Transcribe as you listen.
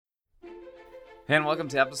And welcome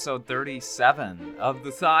to episode 37 of the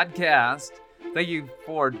Thodcast. Thank you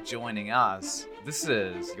for joining us. This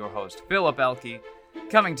is your host, Philip Elke,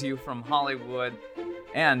 coming to you from Hollywood.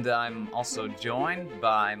 And I'm also joined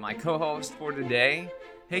by my co-host for today.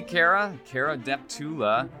 Hey, Kara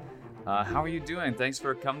Deptula. How are you doing? Thanks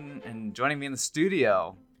for coming and joining me in the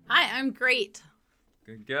studio. Hi, I'm great.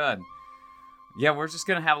 Good. Yeah, we're just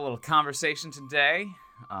going to have a little conversation today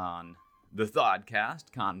on the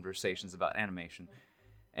Thodcast, conversations about animation.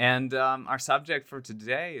 And our subject for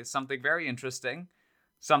today is something very interesting,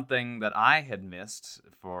 something that I had missed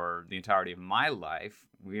for the entirety of my life.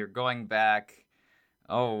 We are going back,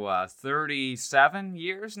 37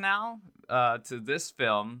 years now to this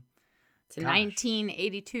film. To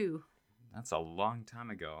 1982. That's a long time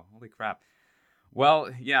ago. Holy crap.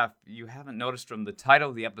 Well, yeah, if you haven't noticed from the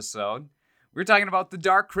title of the episode, we're talking about The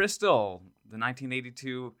Dark Crystal, the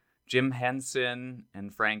 1982 Jim Henson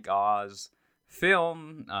and Frank Oz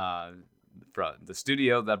film, from the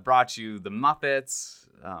studio that brought you The Muppets.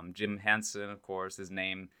 Jim Henson, of course, his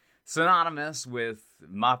name synonymous with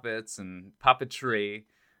Muppets and puppetry,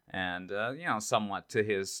 and somewhat to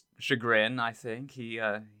his chagrin, I think he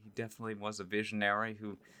definitely was a visionary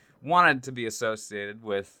who wanted to be associated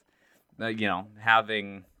with,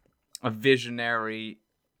 having a visionary.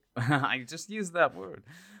 I just used that word.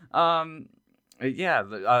 An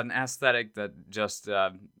aesthetic that just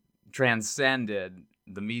transcended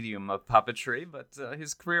the medium of puppetry, but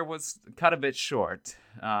his career was cut a bit short.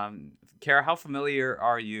 Kara, how familiar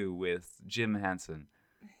are you with Jim Henson?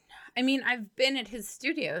 I mean, I've been at his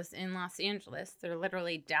studios in Los Angeles. They're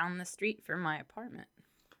literally down the street from my apartment.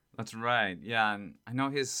 That's right. Yeah, and I know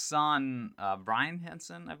his son, Brian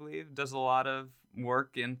Henson, I believe, does a lot of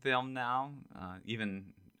work in film now,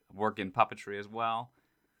 even work in puppetry as well.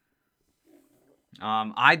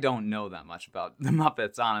 I don't know that much about the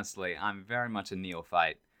Muppets, honestly. I'm very much a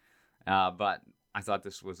neophyte, but I thought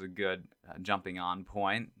this was a good jumping on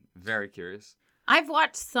point. Very curious. I've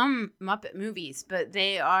watched some Muppet movies, but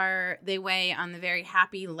they weigh on the very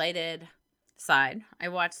happy, lighted side. I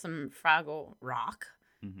watched some Fraggle Rock,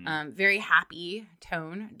 very happy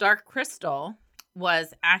tone. Dark Crystal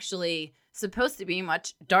was actually supposed to be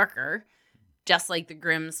much darker, just like the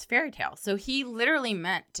Grimm's fairy tale. So he literally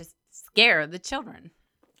meant to scare the children.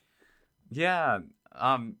 Yeah,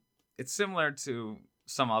 it's similar to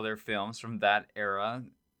some other films from that era.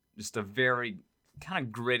 Just a very kind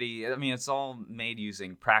of gritty. I mean, it's all made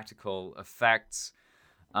using practical effects.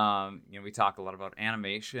 We talk a lot about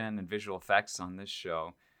animation and visual effects on this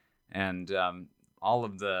show, and all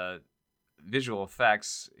of the visual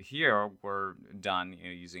effects here were done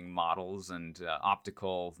using models and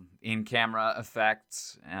optical in-camera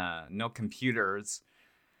effects. No computers.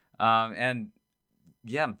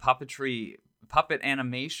 Puppet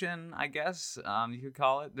animation, I guess you could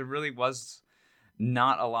call it. There really was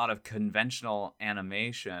not a lot of conventional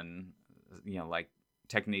animation, like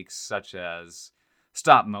techniques such as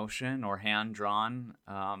stop motion or hand drawn.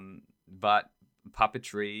 But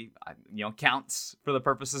puppetry, counts for the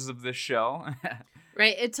purposes of this show.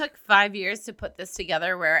 Right. It took 5 years to put this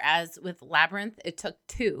together, whereas with Labyrinth, it took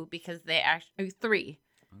 2 because they actually 3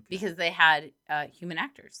 because they had human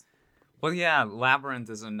actors. Well, yeah,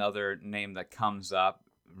 Labyrinth is another name that comes up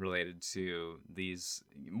related to these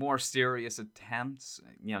more serious attempts,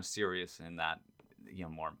 serious in that,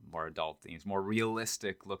 more adult themes, more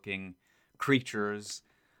realistic looking creatures,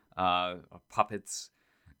 puppets.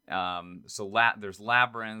 There's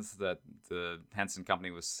Labyrinth that the Henson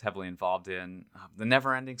Company was heavily involved in. The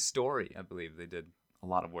Neverending Story, I believe they did a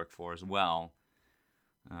lot of work for as well.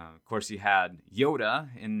 Of course, you had Yoda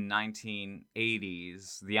in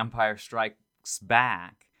 1980s, The Empire Strikes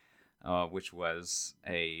Back, which was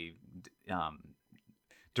a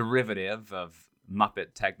derivative of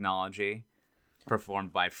Muppet technology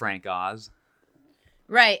performed by Frank Oz.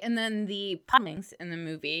 Right, and then the Podlings in the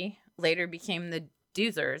movie later became the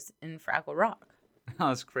Doozers in Fraggle Rock. Oh,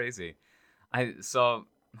 that's crazy. I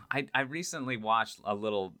recently watched a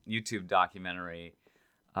little YouTube documentary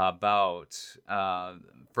about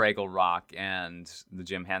Fraggle Rock and the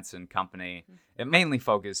Jim Henson Company. It mainly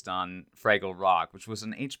focused on Fraggle Rock, which was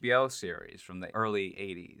an HBO series from the early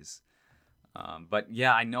 80s. But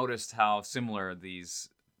yeah, I noticed how similar these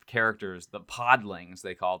characters, the Podlings,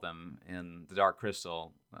 they call them in The Dark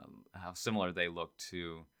Crystal, how similar they look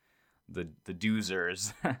to the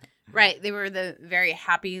Doozers. Right, they were the very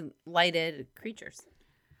happy, lighted creatures.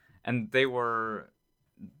 And they were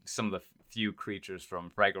some of the few creatures from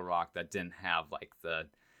Fraggle Rock that didn't have like the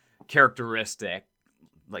characteristic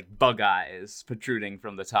like bug eyes protruding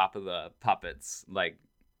from the top of the puppets like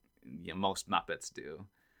most Muppets do.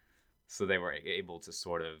 So they were able to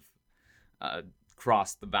sort of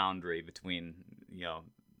cross the boundary between,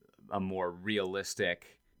 a more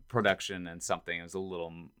realistic production and something that was a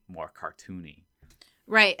little more cartoony.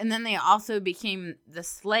 Right, and then they also became the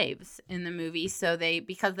slaves in the movie. So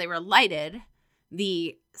because they were lighted,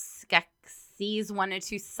 the Skeksis wanted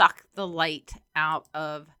to suck the light out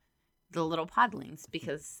of the little podlings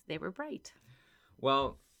because they were bright.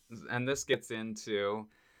 Well, and this gets into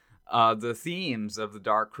the themes of the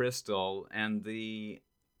Dark Crystal and the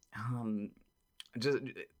just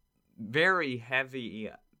very heavy,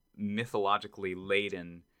 mythologically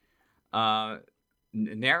laden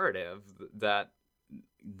narrative that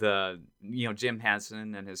Jim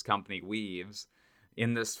Henson and his company weaves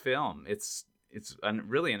in this film. It's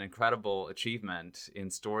really an incredible achievement in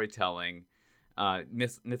storytelling,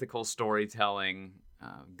 mythical storytelling,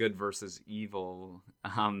 good versus evil.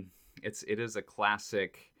 It is a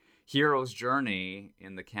classic hero's journey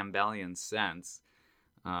in the Campbellian sense,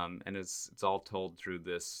 and it's all told through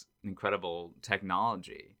this incredible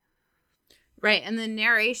technology. Right, and the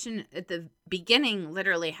narration at the beginning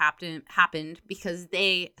literally happened because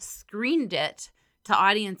they screened it to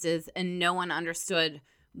audiences and no one understood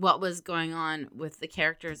what was going on with the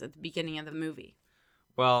characters at the beginning of the movie.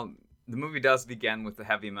 Well, the movie does begin with a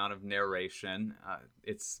heavy amount of narration.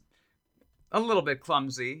 It's a little bit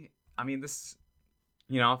clumsy. I mean,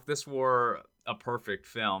 if this were a perfect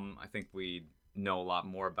film, I think we'd know a lot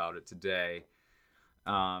more about it today.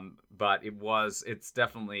 But it's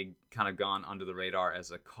definitely kind of gone under the radar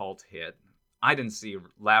as a cult hit. I didn't see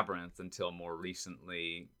Labyrinth until more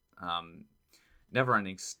recently.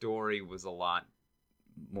 Neverending Story was a lot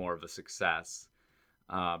more of a success.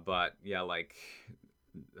 But yeah,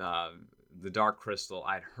 The Dark Crystal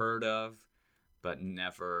I'd heard of, but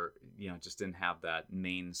never, just didn't have that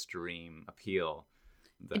mainstream appeal.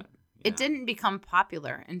 It didn't become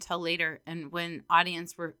popular until later, and when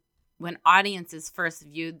audiences first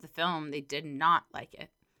viewed the film, they did not like it.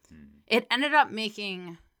 It ended up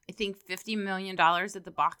making, I think, $50 million at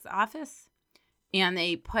the box office, and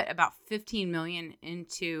they put about $15 million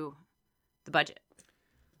into the budget.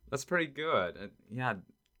 That's pretty good. It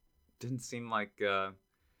didn't seem like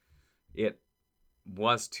it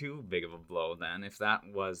was too big of a blow then. If that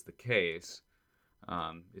was the case,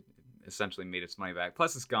 it essentially made its money back.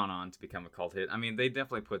 Plus, it's gone on to become a cult hit. I mean, they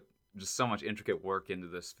definitely put just so much intricate work into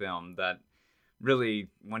this film that really,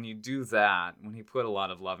 when you put a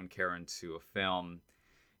lot of love and care into a film,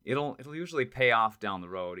 it'll usually pay off down the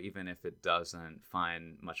road, even if it doesn't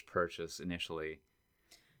find much purchase initially.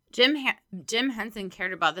 Jim Henson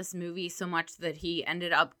cared about this movie so much that he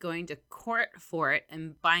ended up going to court for it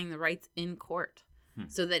and buying the rights in court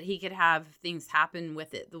so that he could have things happen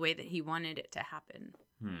with it the way that he wanted it to happen.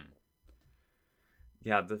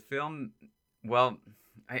 Yeah, the film, well,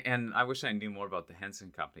 I wish I knew more about the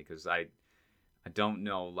Henson Company, because I don't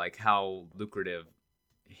know how lucrative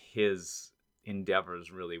his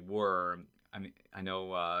endeavors really were. I mean, I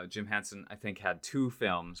know Jim Henson, I think, had 2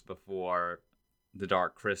 films before The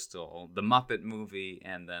Dark Crystal: The Muppet Movie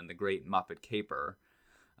and then The Great Muppet Caper.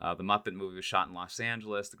 The Muppet Movie was shot in Los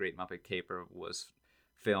Angeles. The Great Muppet Caper was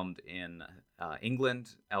filmed in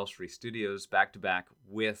England, Elstree Studios, back-to-back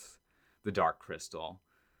with The Dark Crystal.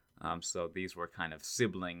 So these were kind of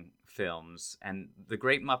sibling films. And The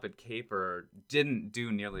Great Muppet Caper didn't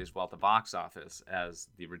do nearly as well at the box office as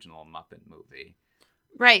the original Muppet Movie.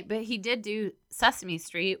 Right, but he did do Sesame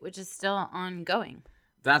Street, which is still ongoing.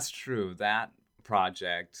 That's true. That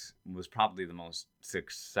project was probably the most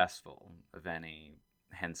successful of any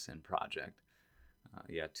Henson project.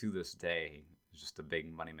 To this day, it's just a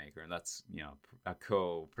big moneymaker. And that's, a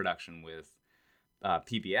co-production with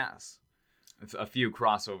PBS. A few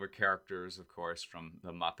crossover characters, of course, from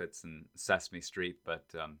the Muppets and Sesame Street, but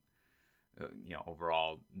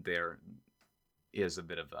overall there is a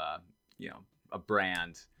bit of a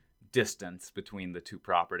brand distance between the 2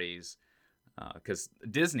 properties, because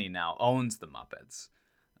Disney now owns the Muppets.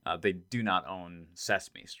 They do not own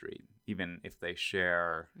Sesame Street, even if they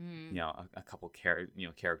share. A couple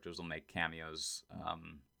characters will make cameos.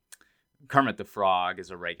 Kermit the Frog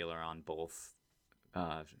is a regular on both.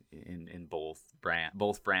 In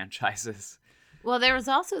both franchises. Well, there was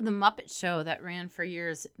also the Muppet Show that ran for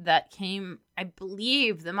years that came, I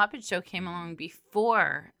believe the Muppet Show came along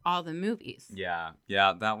before all the movies. Yeah,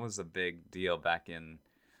 that was a big deal back in,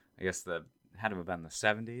 I guess had to have been the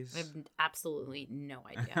 70s. I have absolutely no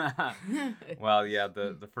idea. Well, yeah,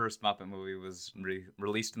 the first Muppet movie was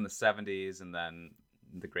released in the 70s, and then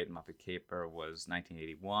The Great Muppet Caper was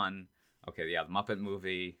 1981. Okay, yeah, the Muppet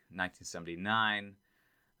Movie, 1979.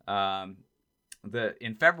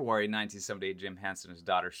 In February 1978, Jim Henson and his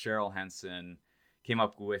daughter Cheryl Henson came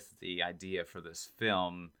up with the idea for this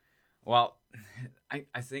film. Well,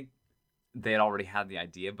 I think they had already had the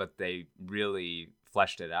idea, but they really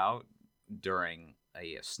fleshed it out during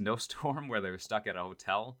a snowstorm where they were stuck at a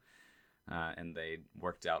hotel. And they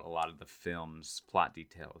worked out a lot of the film's plot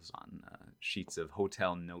details on sheets of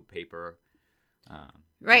hotel notepaper.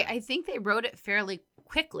 Right. I think they wrote it fairly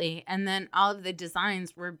quickly, and then all of the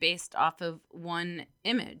designs were based off of one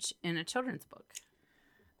image in a children's book.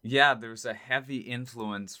 Yeah, there's a heavy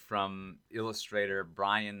influence from illustrator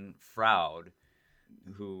Brian Froud,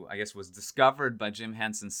 who I guess was discovered by Jim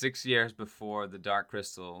Henson 6 years before The Dark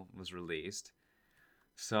Crystal was released.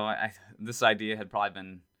 So this idea had probably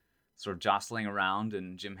been sort of jostling around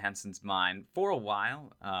in Jim Henson's mind for a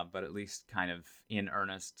while, but at least kind of in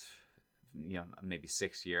earnest, maybe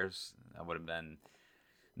 6 years. That would have been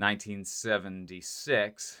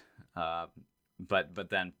 1976. But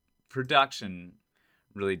then production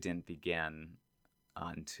really didn't begin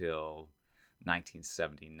until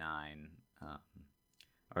 1979,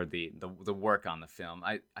 or the work on the film.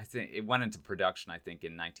 I think it went into production, I think,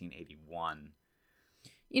 in 1981.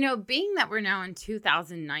 Being that we're now in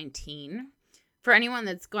 2019, for anyone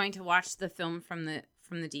that's going to watch the film from the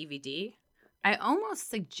DVD, I almost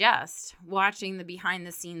suggest watching the behind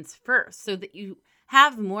the scenes first so that you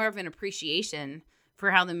have more of an appreciation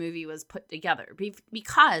for how the movie was put together.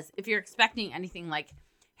 Because if you're expecting anything like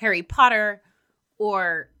Harry Potter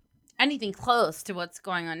or anything close to what's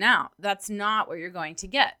going on now, that's not what you're going to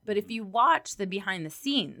get. But if you watch the behind the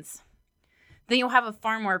scenes, then you'll have a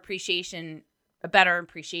better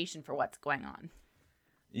appreciation for what's going on.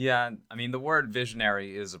 Yeah, I mean, the word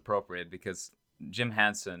visionary is appropriate because Jim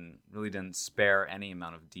Henson really didn't spare any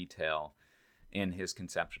amount of detail in his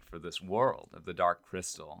conception for this world of the Dark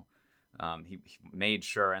Crystal. He made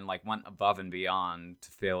sure and went above and beyond to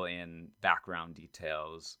fill in background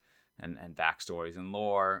details and backstories and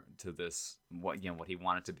lore to this what he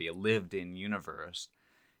wanted to be a lived-in universe.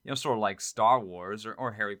 Sort of like Star Wars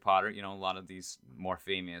or Harry Potter. A lot of these more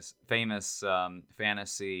famous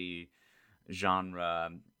fantasy genre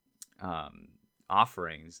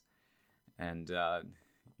offerings. And,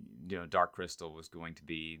 Dark Crystal was going to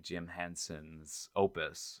be Jim Henson's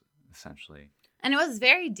opus, essentially. And it was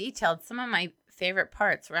very detailed. Some of my favorite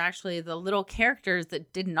parts were actually the little characters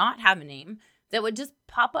that did not have a name that would just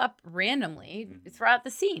pop up randomly throughout the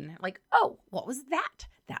scene. Like, oh, what was that?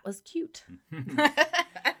 That was cute.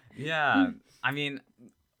 Yeah. I mean,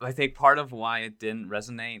 I think part of why it didn't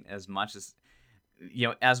resonate as much as,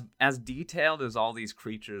 as detailed as all these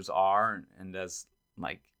creatures are and as,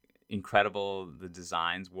 incredible the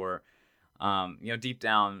designs were, deep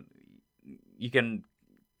down, you can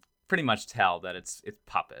pretty much tell that it's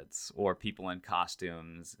puppets or people in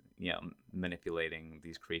costumes, manipulating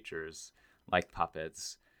these creatures like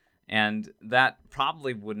puppets. And that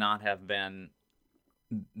probably would not have been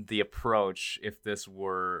the approach if this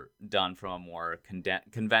were done from a more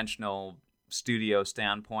conventional studio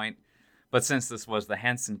standpoint. But since this was the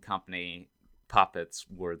Henson Company, puppets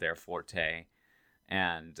were their forte.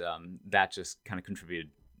 And that just kind of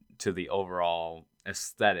contributed to the overall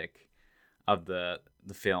aesthetic of the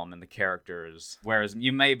film and the characters. Whereas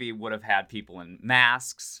you maybe would have had people in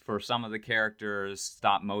masks for some of the characters,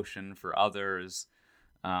 stop motion for others,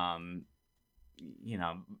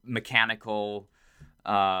 mechanical,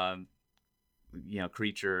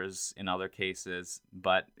 creatures in other cases.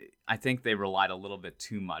 But I think they relied a little bit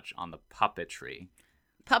too much on the puppetry.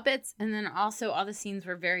 Puppets, and then also all the scenes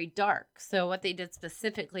were very dark. So what they did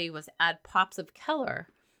specifically was add pops of color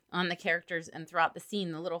on the characters and throughout the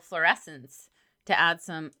scene, the little fluorescence to add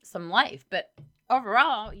some life. But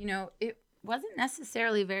overall, it wasn't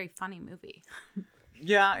necessarily a very funny movie.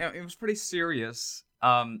 Yeah, it was pretty serious.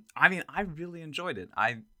 I really enjoyed it.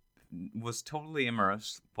 I was totally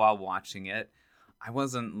immersed while watching it. I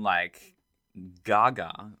wasn't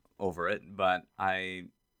gaga over it, but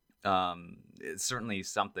it's certainly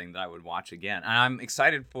something that I would watch again. And I'm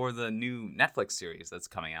excited for the new Netflix series that's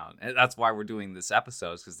coming out. And that's why we're doing this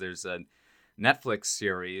episode, because there's a Netflix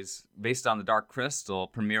series based on The Dark Crystal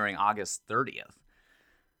premiering August 30th.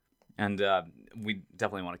 And we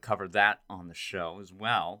definitely want to cover that on the show as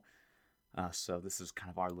well. So this is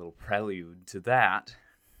kind of our little prelude to that.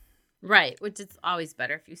 Right, which is always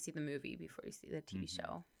better if you see the movie before you see the TV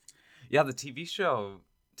show. Yeah, the TV show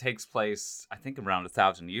takes place, I think, around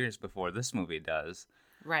 1,000 years before this movie does.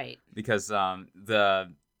 Right. Because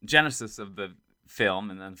the genesis of the film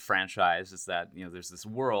and then the franchise is that, there's this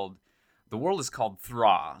world. The world is called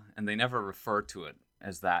Thra, and they never refer to it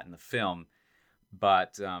as that in the film.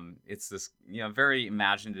 but it's this very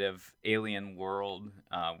imaginative alien world,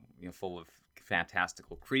 full of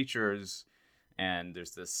fantastical creatures, and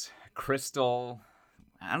there's this crystal.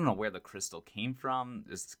 I don't know where the crystal came from.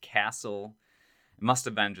 This castle. It must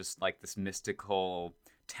have been just like this mystical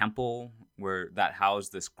temple where that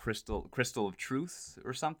housed this crystal of truth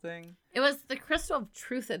or something. It was the crystal of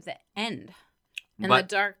truth at the end, and But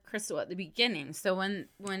the dark crystal at the beginning. So when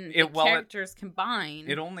the characters combine,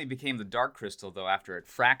 it only became the dark crystal though after it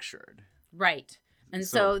fractured. right? And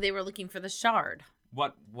so they were looking for the shard.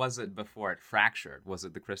 What was it before it fractured? Was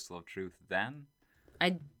it the crystal of truth then?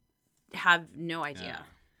 I have no idea. Yeah.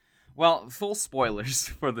 Well, full spoilers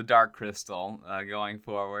for the Dark Crystal going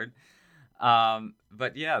forward.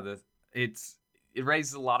 But yeah, it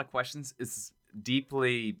raises a lot of questions. It's a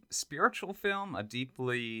deeply spiritual film, a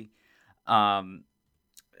deeply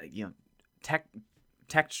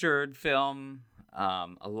textured film,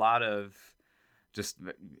 a lot of just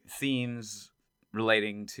themes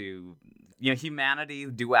relating to humanity,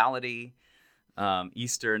 duality,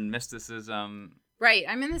 Eastern mysticism. Right.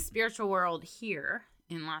 I'm in the spiritual world here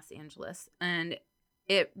in Los Angeles, and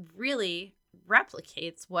it really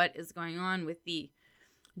replicates what is going on with the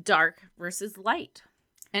dark versus light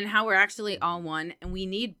and how we're actually all one, and we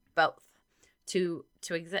need both to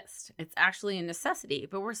exist. It's actually a necessity,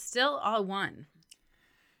 but we're still all one.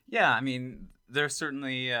 Yeah, I mean, there's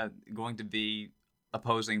certainly going to be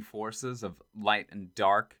opposing forces of light and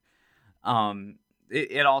dark.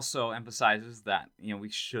 It also emphasizes that we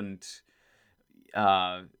shouldn't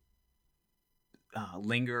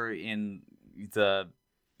linger in the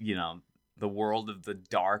world of the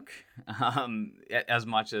dark as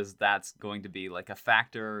much as that's going to be like a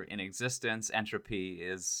factor in existence. Entropy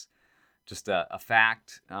is just a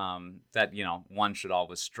fact that one should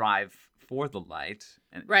always strive for the light.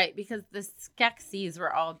 Right, because the Skeksis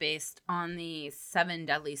were all based on the 7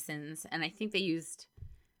 deadly sins, and I think there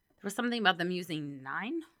was something about them using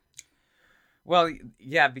 9. Well,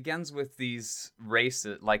 yeah, it begins with these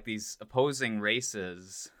races, like these opposing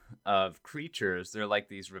races of creatures. They're like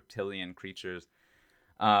these reptilian creatures.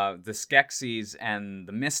 The Skeksis and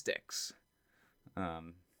the Mystics.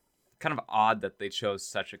 Kind of odd that they chose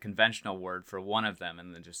such a conventional word for one of them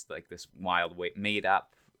and then just like this wild, made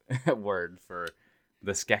up word for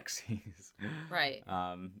the Skeksis. Right.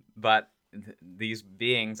 But these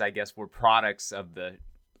beings, I guess, were products of the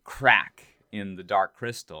crack in the Dark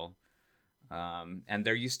Crystal. And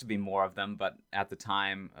there used to be more of them, but at the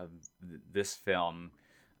time of this film,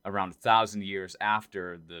 around 1,000 years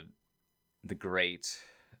after the great,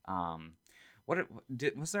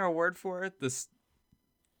 was there a word for it?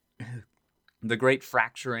 The great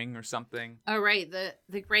fracturing or something? Oh, right.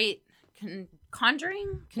 The great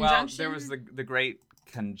conjuring? Conjunction? Well, there was the great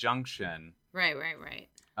conjunction. Right.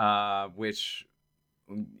 Which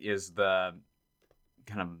is the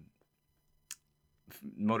kind of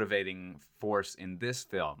motivating force in this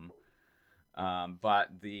film, but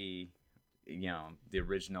the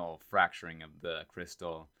original fracturing of the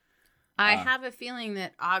crystal. I have a feeling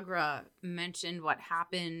that Agra mentioned what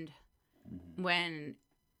happened when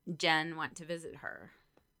Jen went to visit her.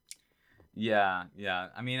 Yeah.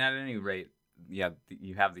 I mean, at any rate, yeah,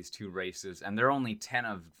 you have these two races, and there are only 10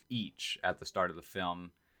 of each at the start of the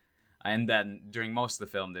film. And then during most of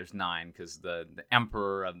the film, there's 9 because the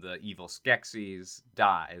emperor of the evil Skeksis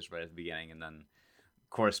dies right at the beginning, and then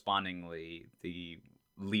correspondingly, the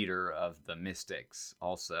leader of the Mystics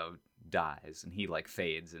also dies, and he like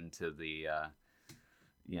fades into the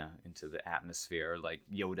into the atmosphere like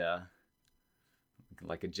Yoda,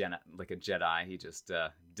 like a Jedi. He just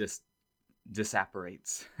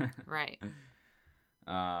disapparates. Right.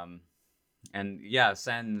 And yeah,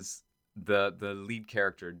 sends the lead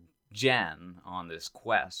character Jen on this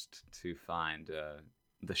quest to find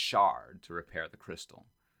the shard to repair the crystal.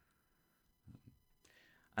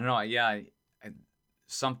 I don't know. Yeah,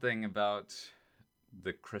 something about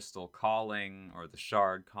the crystal calling or the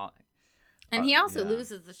shard calling. And he also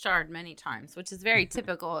loses the shard many times, which is very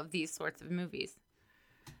typical of these sorts of movies.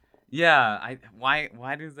 Yeah,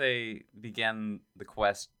 why do they begin the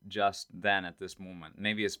quest just then at this moment?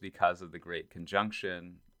 Maybe it's because of the Great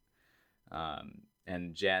Conjunction,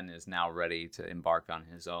 and Jen is now ready to embark on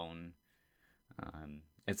his own.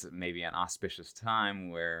 It's maybe an auspicious time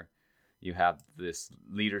where you have this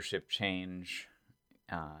leadership change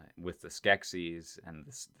with the Skeksis and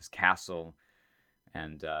this castle,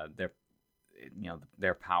 and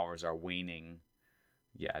their powers are waning.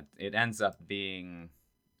 Yeah, it ends up being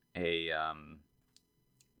a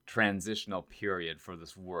transitional period for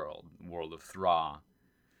this world of Thra,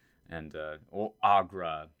 and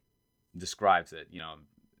Agra describes it.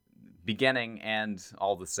 beginning and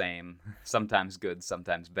all the same, sometimes good,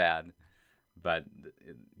 sometimes bad. But,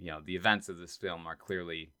 the events of this film are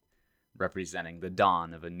clearly representing the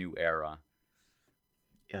dawn of a new era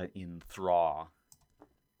in Thraw.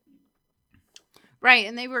 Right,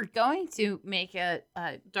 and they were going to make a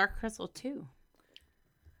Dark Crystal 2.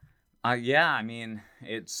 Yeah, I mean,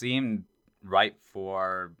 it seemed ripe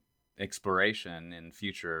for exploration in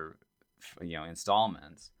future,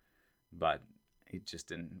 installments, but it just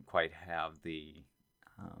didn't quite have the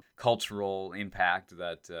cultural impact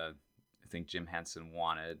that I think Jim Henson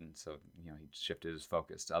wanted, and so he shifted his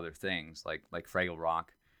focus to other things like Fraggle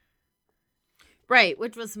Rock. Right,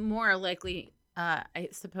 which was more likely, I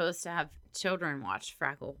suppose, to have children watch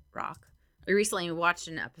Fraggle Rock. I recently watched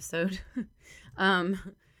an episode.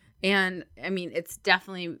 And I mean, it's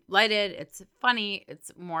definitely lighted. It's funny.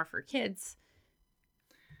 It's more for kids.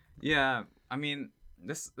 Yeah, I mean,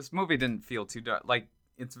 this movie didn't feel too dark. Like,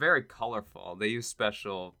 it's very colorful. They use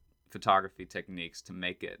special photography techniques to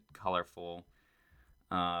make it colorful.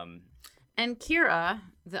 And Kira,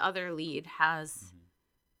 the other lead, has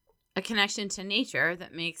a connection to nature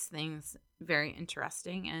that makes things very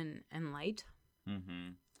interesting and light.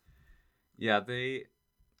 Mm-hmm. Yeah, they,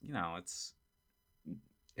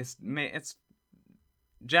 it's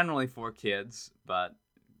generally for kids, but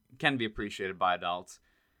can be appreciated by adults.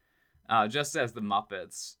 Just as the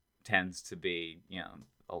Muppets tends to be,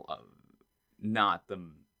 not the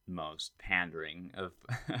most pandering of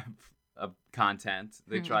of content.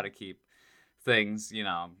 They try to keep things,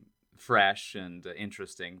 fresh and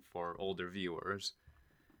interesting for older viewers.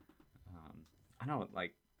 I know,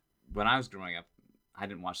 like, when I was growing up, I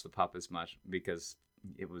didn't watch the Puppets much because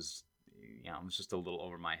it was, it was just a little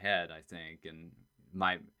over my head, I think. And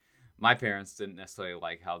my parents didn't necessarily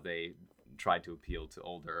like how they tried to appeal to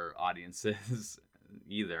older audiences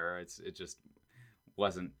either. It just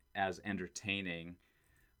wasn't as entertaining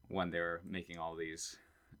when they were making all these,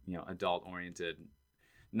 adult oriented,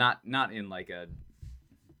 not in like a,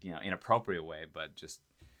 inappropriate way, but just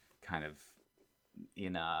kind of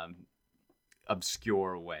in a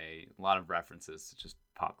obscure way. A lot of references to just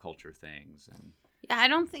pop culture things. And yeah, I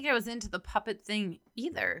don't think I was into the puppet thing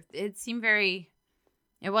either. It seemed it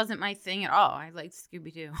wasn't my thing at all. I liked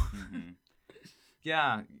Scooby-Doo. Mm-hmm.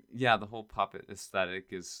 Yeah, the whole puppet aesthetic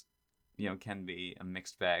is, can be a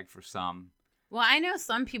mixed bag for some. Well, I know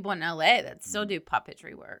some people in LA that still do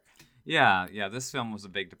puppetry work. Yeah, this film was a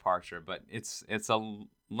big departure, but it's a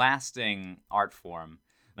lasting art form.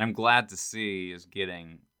 And I'm glad to see is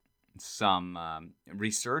getting some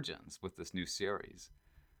resurgence with this new series.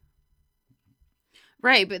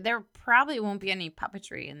 Right, but there probably won't be any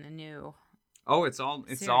puppetry in the new. Oh, it's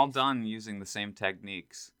all done using the same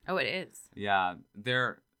techniques. Oh, it is. Yeah,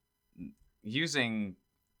 they're using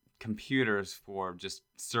computers for just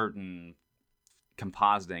certain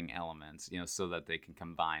compositing elements, so that they can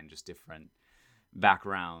combine just different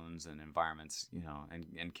backgrounds and environments,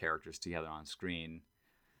 and characters together on screen.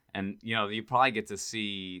 And, you probably get to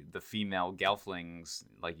see the female Gelflings,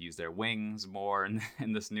 like, use their wings more in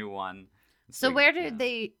this new one. So where did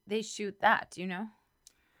they shoot that? Do you know?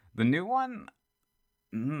 The new one?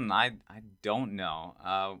 I don't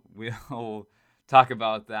know. We'll talk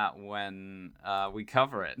about that when we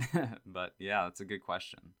cover it. But, yeah, that's a good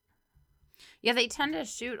question. Yeah, they tend to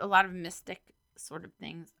shoot a lot of mystic sort of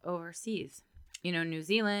things overseas. New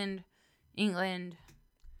Zealand, England.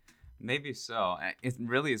 Maybe so. It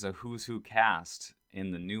really is a who's who cast in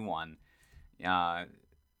the new one. A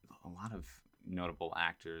lot of notable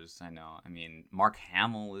actors, I know. I mean, Mark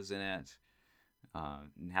Hamill is in it.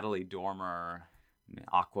 Natalie Dormer,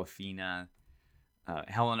 Awkwafina,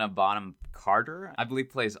 Helena Bonham Carter, I believe,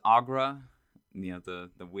 plays Agra, the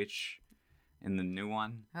witch in the new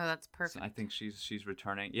one. Oh, that's perfect. So I think she's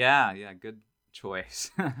returning. Yeah, good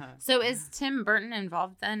choice. So is Tim Burton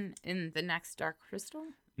involved then in the next Dark Crystal?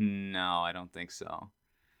 No, I don't think so.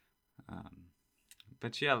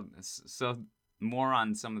 But yeah, so more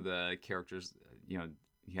on some of the characters. You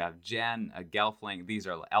have Jen, a Gelfling. These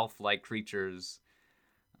are elf-like creatures,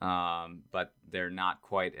 but they're not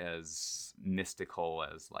quite as mystical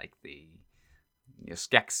as like the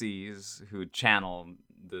Skeksis, who channel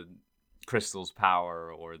the crystal's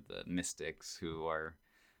power, or the mystics, who are,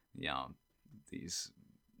 these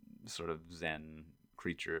sort of Zen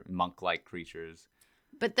monk-like creatures.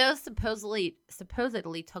 But those supposedly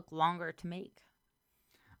took longer to make.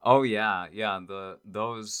 Oh yeah.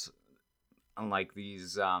 Those, like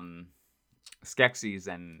these Skeksis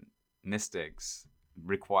and mystics,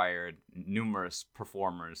 required numerous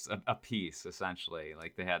performers a piece. Essentially,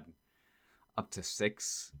 like they had up to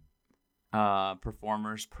 6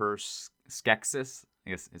 performers per Skeksis.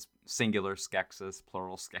 guess it's singular Skeksis,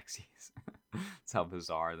 plural Skeksis. That's how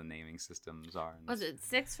bizarre the naming systems are. Was it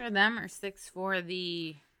 6 for them or 6 for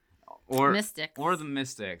the Mystics? Or the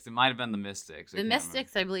Mystics. It might have been the Mystics. The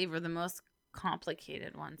Mystics, I believe, were the most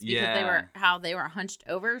complicated ones because they were hunched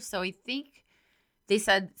over. So I think they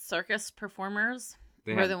said circus performers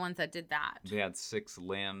were the ones that did that. They had 6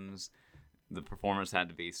 limbs. The performers had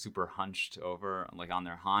to be super hunched over, like on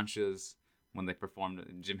their haunches when they performed.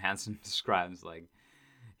 Jim Henson describes like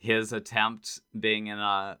his attempt being in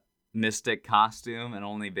a mystic costume and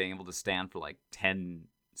only being able to stand for like 10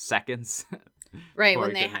 seconds. Right,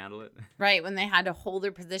 when they handle it. Right, when they had to hold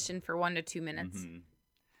their position for 1 to 2 minutes. Mm-hmm.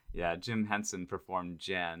 Yeah, Jim Henson performed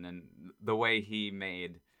Jen, and the way he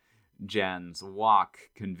made Jen's walk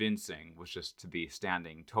convincing was just to be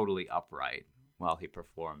standing totally upright while he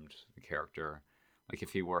performed the character. Like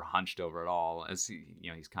if he were hunched over at all, as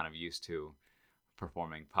he's kind of used to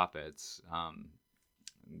performing puppets,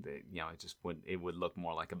 it would look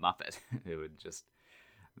more like a Muppet. It would just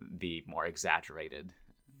be more exaggerated.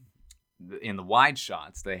 In the wide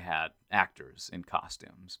shots, they had actors in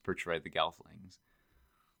costumes portray the Gelflings.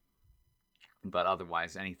 But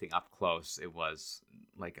otherwise, anything up close, it was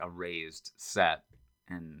like a raised set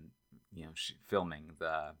and, filming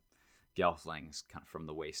the Gelflings kind of from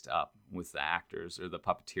the waist up with the actors or the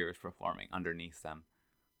puppeteers performing underneath them.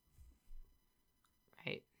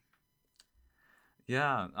 Right.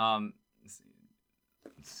 Yeah. Let's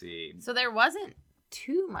see. So there wasn't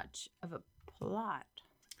too much of a plot.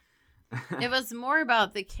 It was more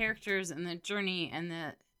about the characters and the journey and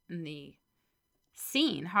the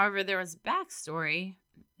scene. However, there was backstory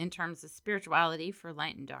in terms of spirituality for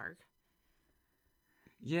light and dark.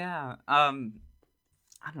 Yeah. I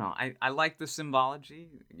don't know. I like the symbology,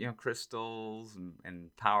 crystals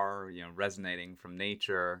and power, resonating from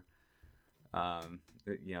nature. The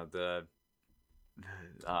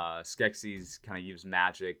Skeksis kind of use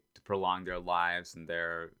magic to prolong their lives, and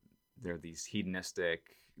they're these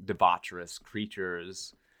hedonistic, debaucherous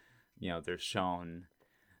creatures. They're shown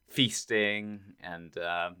feasting and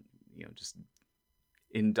just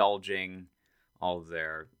indulging all of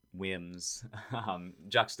their whims,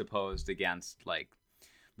 juxtaposed against like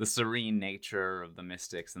the serene nature of the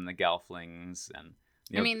Mystics and the Gelflings. And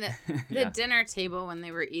the dinner table when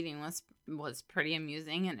they were eating was pretty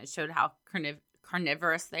amusing, and it showed how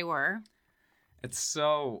carnivorous they were. It's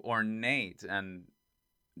so ornate and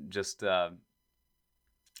just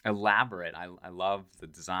elaborate. I love the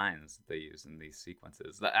designs they use in these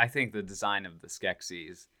sequences. I think the design of the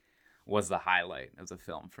Skeksis was the highlight of the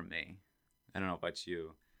film for me. I don't know about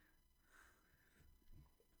you.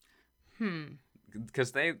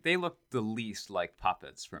 Because they looked the least like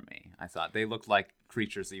puppets for me. I thought they looked like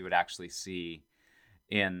creatures that you would actually see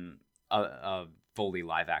in a fully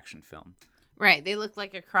live action film. Right. They looked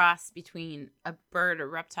like a cross between a bird, a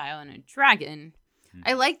reptile, and a dragon.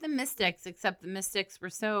 I like the Mystics, except the Mystics were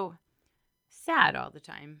so sad all the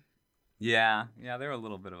time. Yeah, they were a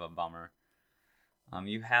little bit of a bummer.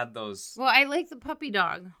 You had those... Well, I like the puppy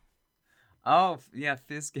dog. Oh, yeah,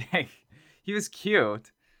 Fizzgag. He was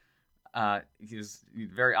cute. He was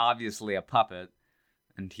very obviously a puppet,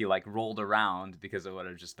 and he like rolled around because it would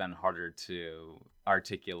have just been harder to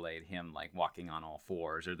articulate him like walking on all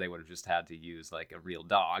fours, or they would have just had to use like a real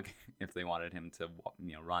dog if they wanted him to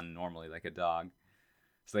run normally like a dog.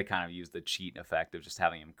 So they kind of used the cheat effect of just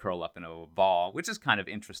having him curl up in a ball, which is kind of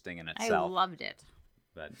interesting in itself. I loved it.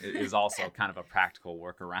 But it is also kind of a practical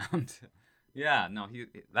workaround. Yeah, no,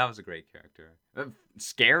 that was a great character.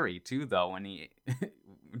 Scary too, though, when he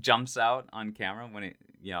jumps out on camera when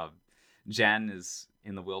Jen is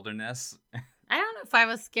in the wilderness. I don't know if I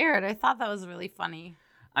was scared. I thought that was really funny.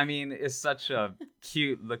 I mean, it's such a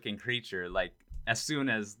cute looking creature. Like as soon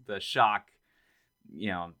as the shock,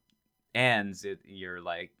 ends, you're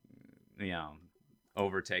like,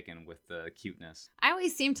 overtaken with the cuteness. I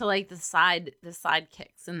always seem to like the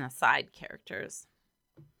sidekicks and the side characters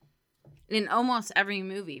in almost every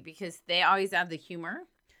movie because they always have the humor.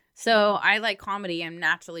 So I like comedy. I'm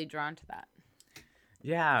naturally drawn to that.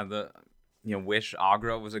 Yeah, Wish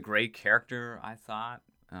Agra was a great character, I thought.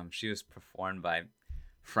 She was performed by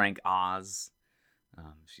Frank Oz.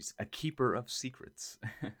 She's a keeper of secrets.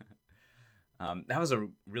 That was a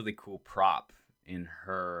really cool prop in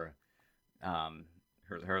her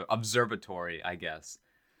observatory, I guess.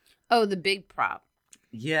 Oh, the big prop.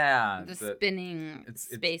 Yeah. The spinning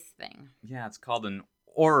space thing. Yeah, it's called an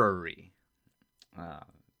orrery,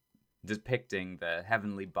 depicting the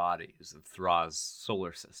heavenly bodies of Thra's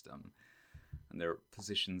solar system and their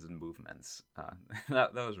positions and movements.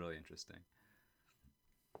 That was really interesting.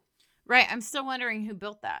 Right. I'm still wondering who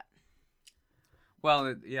built that.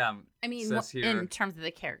 Well, yeah. I mean, says here, in terms of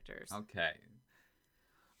the characters. Okay.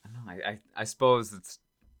 I don't know. I suppose it's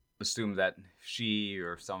assumed that she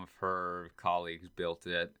or some of her colleagues built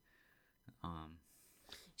it.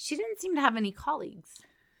 She didn't seem to have any colleagues.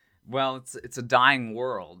 Well, it's a dying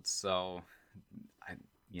world, so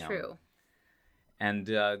True. And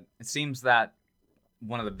it seems that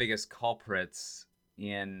one of the biggest culprits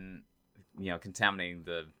in contaminating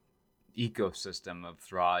the ecosystem of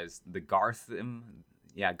Thra is the Garthim.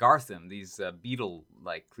 Yeah, Garthim. These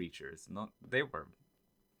beetle-like creatures. No, they were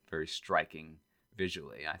very striking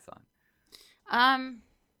visually, I thought.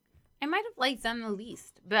 I might have liked them the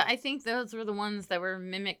least, but I think those were the ones that were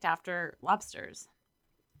mimicked after lobsters.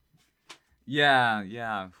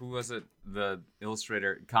 Yeah. Who was it? The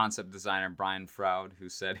illustrator, concept designer Brian Froud, who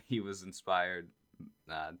said he was inspired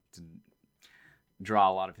to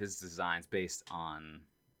draw a lot of his designs based on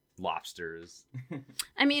lobsters.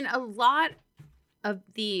 I mean, a lot of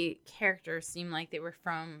the characters seem like they were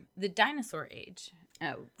from the dinosaur age.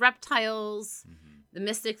 Reptiles. Mm-hmm. The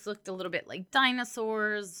mystics looked a little bit like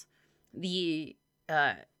dinosaurs. They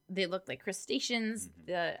looked like crustaceans.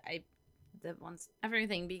 Mm-hmm. The ones,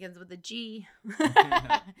 everything begins with a G.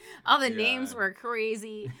 All the names were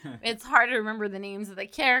crazy. It's hard to remember the names of the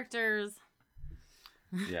characters.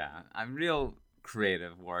 Yeah, I'm real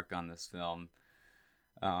creative work on this film.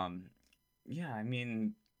 I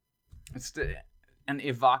mean, it's an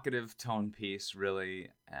evocative tone piece, really,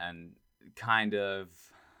 and kind of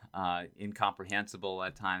incomprehensible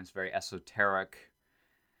at times, very esoteric.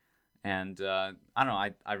 And I don't know,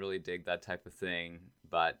 I really dig that type of thing,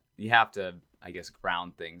 but you have to, I guess,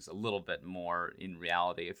 ground things a little bit more in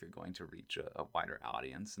reality if you're going to reach a wider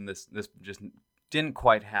audience. And this just didn't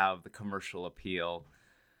quite have the commercial appeal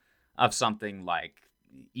of something like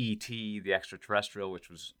E.T. the Extraterrestrial, which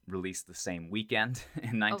was released the same weekend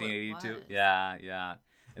in 1982. Yeah.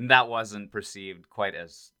 And that wasn't perceived quite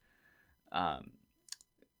as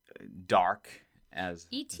dark as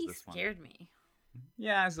E.T. this one. Scared me.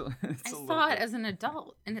 Yeah, I saw it as an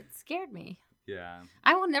adult, and it scared me. Yeah.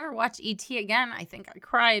 I will never watch E.T. again. I think I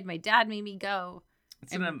cried. My dad made me go.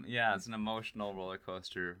 It's an emotional roller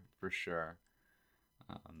coaster for sure.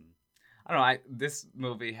 I don't know. This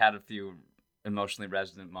movie had a few emotionally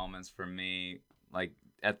resonant moments for me, like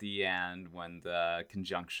at the end when the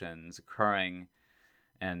conjunction's occurring,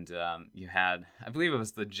 and you had, I believe it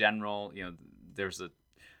was the general. There's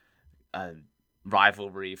a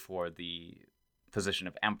rivalry for the position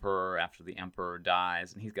of emperor after the emperor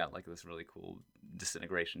dies, and he's got like this really cool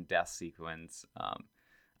disintegration death sequence,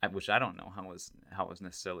 which I don't know how it was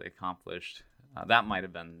necessarily accomplished. That might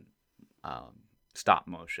have been stop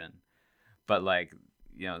motion, but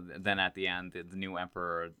then at the end the new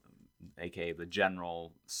emperor, aka the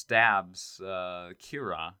general, stabs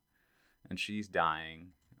Kira, and she's dying,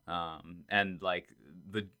 and like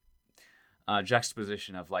the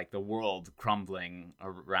juxtaposition of like the world crumbling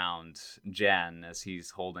around Jen as he's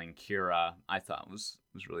holding Kira, I thought was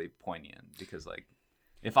really poignant, because like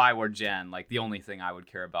if I were Jen, like the only thing I would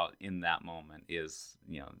care about in that moment is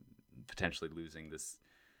potentially losing this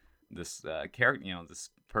character, this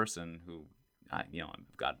person who I've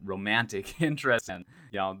got romantic interest, and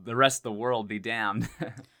the rest of the world be damned.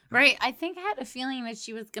 Right. I think I had a feeling that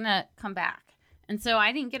she was gonna come back, and so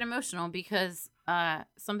I didn't get emotional because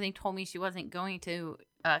something told me she wasn't going to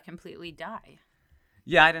completely die.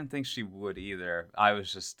 Yeah, I didn't think she would either. I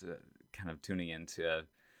was just kind of tuning into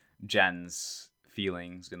Jen's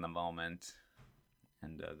feelings in the moment,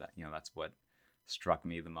 and that's what struck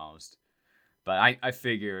me the most. But I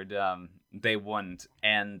figured they wouldn't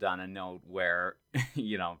end on a note where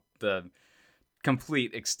the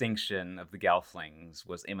complete extinction of the Gelflings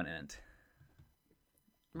was imminent.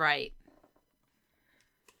 Right.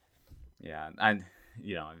 Yeah, and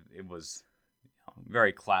it was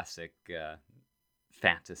very classic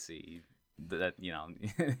fantasy that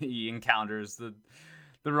he encounters the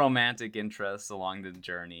romantic interests along the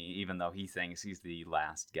journey, even though he thinks he's the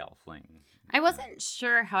last Gelfling. I wasn't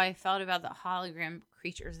sure how I felt about the hologram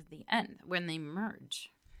creatures at the end when they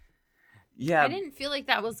merge. Yeah, I didn't feel like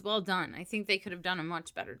that was well done. I think they could have done a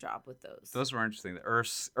much better job with those. Those were interesting. The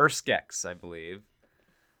Urskeks, I believe.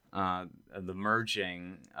 The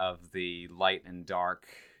merging of the light and dark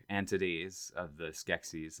entities of the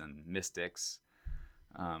Skeksis and mystics.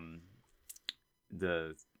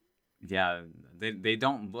 They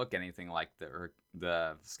don't look anything like the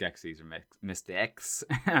Skeksis or mystics.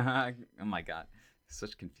 Oh my god,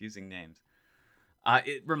 such confusing names.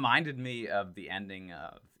 It reminded me of the ending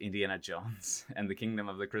of Indiana Jones and the Kingdom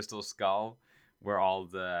of the Crystal Skull, where all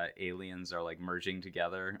the aliens are like merging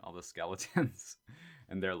together, all the skeletons,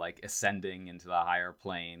 and they're like ascending into the higher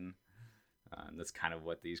plane. And that's kind of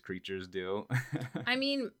what these creatures do. I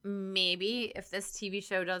mean, maybe if this TV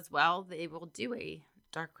show does well, they will do a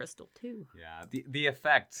Dark Crystal too. Yeah, the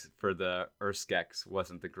effect for the Urskeks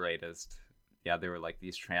wasn't the greatest. Yeah, they were like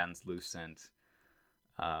these translucent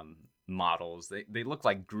models. They look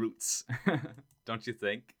like Groots, don't you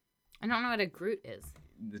think? I don't know what a Groot is.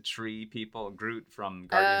 The tree people, Groot from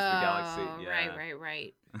Guardians of the Galaxy. Yeah.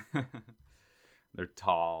 Right. They're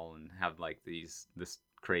tall and have like this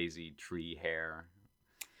crazy tree hair.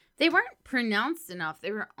 They weren't pronounced enough.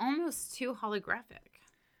 They were almost too holographic.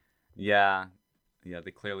 Yeah,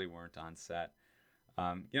 they clearly weren't on set.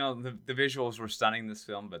 The visuals were stunning in this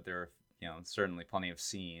film, but there are, certainly plenty of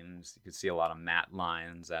scenes. You could see a lot of matte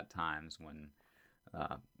lines at times when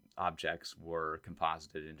objects were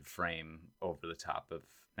composited into frame over the top of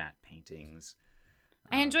matte paintings.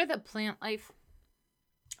 I enjoy the plant life.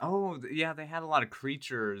 Oh, yeah, they had a lot of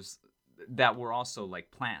creatures that were also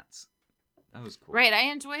like plants. That was cool. Right,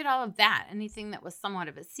 I enjoyed all of that. Anything that was somewhat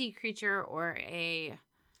of a sea creature or a...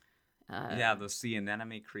 the sea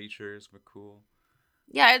anemone creatures were cool.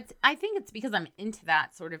 Yeah, I think it's because I'm into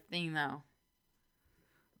that sort of thing, though.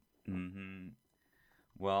 Mm-hmm.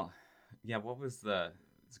 Well, yeah, what was the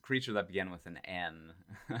creature that began with an N?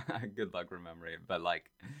 Good luck remembering it. But,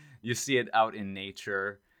 like, you see it out in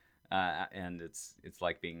nature, and it's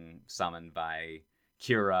like being summoned by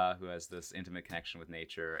Kira, who has this intimate connection with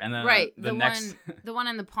nature. And then the next... the one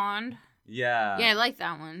in the pond? Yeah. Yeah, I like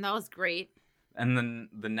that one. That was great. And then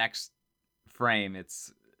the next frame,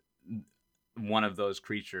 it's one of those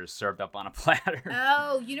creatures served up on a platter.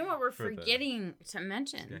 Oh, you know what we're forgetting to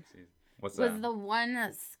mention? Skeksis. What's that? Was the one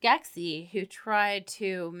Skeksis who tried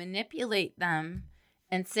to manipulate them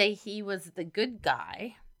and say he was the good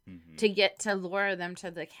guy to get to lure them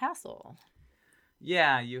to the castle.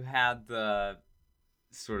 Yeah, you had the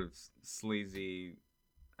sort of sleazy,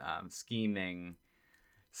 scheming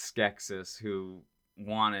Skeksis who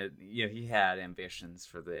wanted, he had ambitions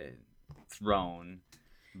for the throne,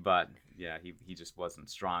 but he just wasn't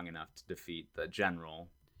strong enough to defeat the general.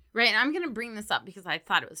 Right, and I'm going to bring this up because I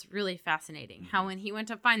thought it was really fascinating how when he went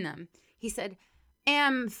to find them, he said,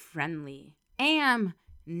 am friendly, am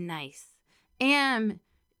nice, am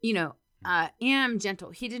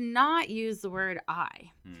gentle. He did not use the word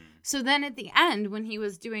I. So then at the end, when he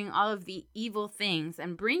was doing all of the evil things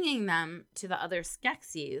and bringing them to the other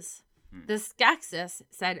Skeksis, the Skeksis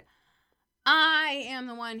said, I am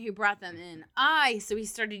the one who brought them in. So he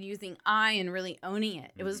started using I and really owning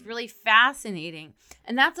it. It was really fascinating.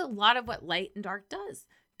 And that's a lot of what Light and Dark does.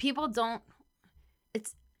 People don't,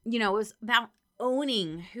 it's about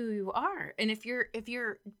owning who you are. And if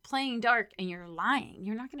you're playing dark and you're lying,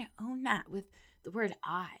 you're not going to own that with the word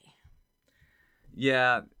I.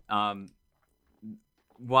 Yeah.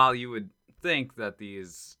 While you would think that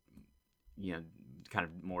these, kind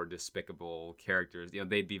of more despicable characters,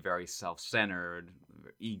 they'd be very self-centered,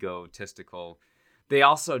 egotistical. They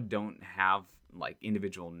also don't have like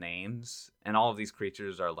individual names, and all of these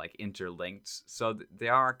creatures are like interlinked. So they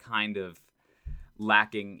are kind of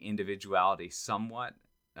lacking individuality somewhat.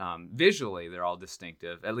 Visually, they're all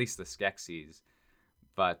distinctive, at least the Skeksis,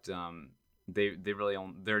 but they really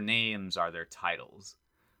their names are their titles.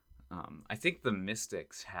 I think the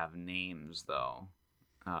Mystics have names though.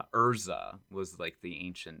 Urza was like the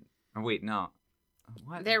ancient. Oh wait, no.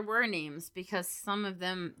 What? There were names because some of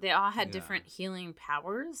them they all had different healing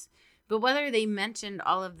powers, but whether they mentioned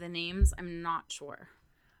all of the names, I'm not sure.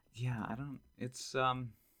 Yeah, I don't. It's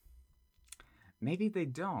maybe they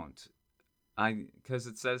don't. Because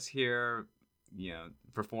it says here,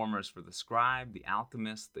 performers for the scribe, the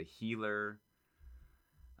alchemist, the healer.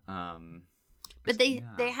 But they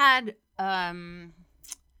had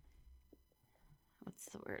what's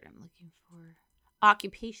the word I'm looking for?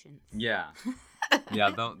 Occupations. Yeah.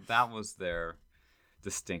 That was their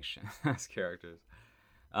distinction as characters.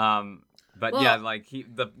 But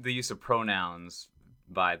the use of pronouns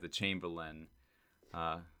by the Chamberlain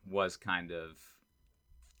was kind of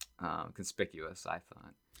conspicuous, I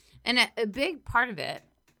thought. And a big part of it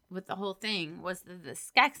with the whole thing was that the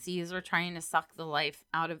Skeksis were trying to suck the life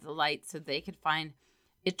out of the light so they could find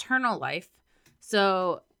eternal life.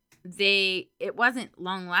 So it wasn't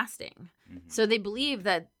long lasting. So they believed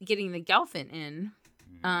that getting the Gelfin in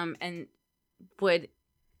and would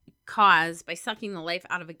cause, by sucking the life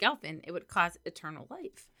out of a Gelfin, it would cause eternal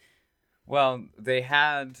life. Well, they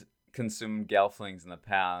had consumed Gelflings in the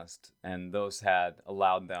past, and those had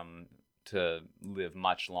allowed them to live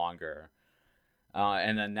much longer.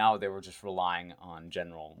 And then now they were just relying on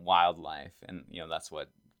general wildlife, and that's what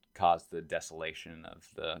caused the desolation of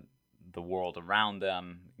the world around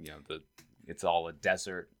them. It's all a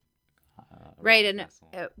desert. Right, and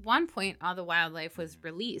at one point, all the wildlife was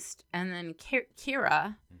released, and then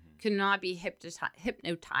Kira could not be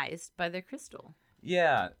hypnotized by the crystal.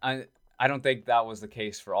 Yeah, I don't think that was the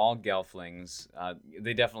case for all Gelflings.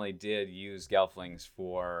 They definitely did use Gelflings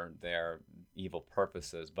for their evil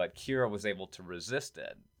purposes, but Kira was able to resist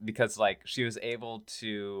it because, she was able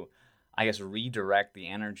to, I guess, redirect the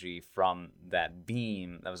energy from that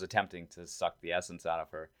beam that was attempting to suck the essence out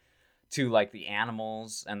of her to, the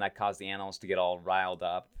animals, and that caused the animals to get all riled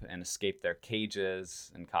up and escape their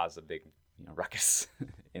cages and cause a big, ruckus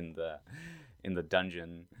in the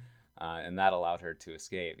dungeon. And that allowed her to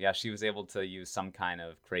escape. Yeah, she was able to use some kind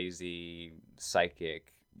of crazy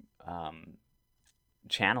psychic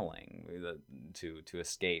channeling to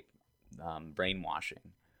escape brainwashing.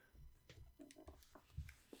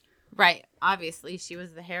 Right. Obviously, she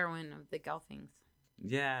was the heroine of the Gelflings.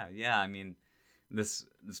 Yeah. I mean, this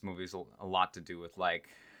movie's a lot to do with the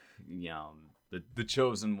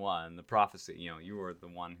chosen one, the prophecy. You were the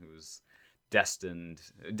one who's destined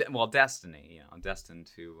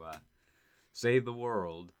to save the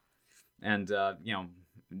world. And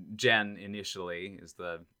Jen initially is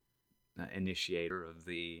the initiator of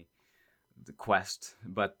the quest,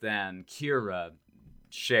 but then Kira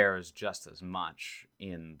shares just as much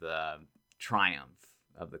in the triumph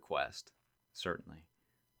of the quest. Certainly,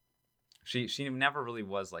 she never really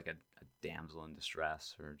was a damsel in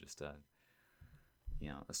distress or just a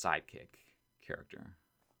sidekick character.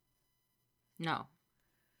 No.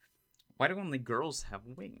 Why do only girls have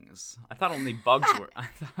wings? I thought only bugs were.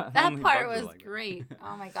 That part was great.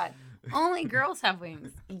 Oh my god. Only girls have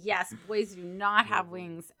wings. Yes, boys do not have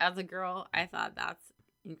wings. As a girl, I thought that's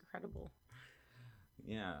incredible.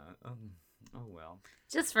 Yeah. Oh well.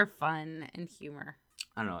 Just for fun and humor.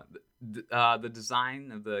 I don't know. The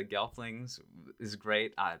design of the Gelflings is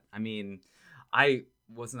great. I mean, I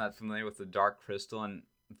wasn't that familiar with the Dark Crystal, and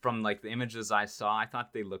from the images I saw, I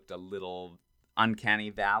thought they looked a little Uncanny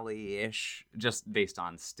Valley-ish, just based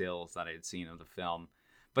on stills that I had seen of the film.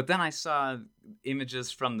 But then I saw images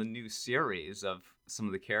from the new series of some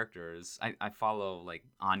of the characters. I follow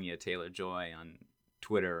Anya Taylor-Joy on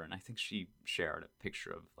Twitter, and I think she shared a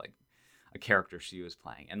picture of a character she was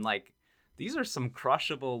playing, and these are some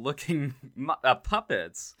crushable looking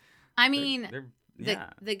puppets. I mean,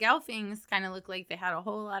 yeah. The Gelflings kind of look like they had a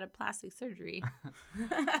whole lot of plastic surgery.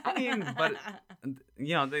 I mean, but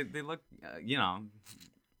they look,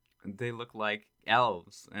 they look like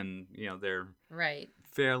elves, and they're right.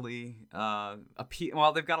 Fairly appeal.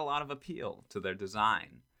 Well, they've got a lot of appeal to their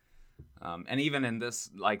design, and even in this,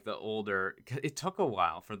 the older, it took a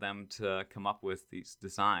while for them to come up with these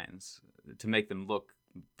designs to make them look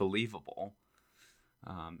believable,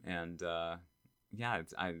 I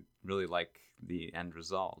really like the end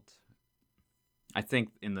result. I think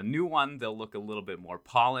in the new one, they'll look a little bit more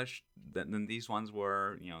polished than these ones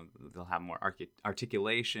were. They'll have more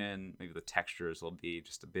articulation. Maybe the textures will be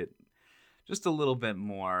just a little bit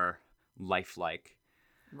more lifelike.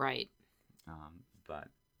 Right. But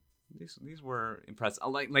these were impressive.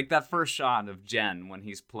 Like that first shot of Jen when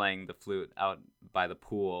he's playing the flute out by the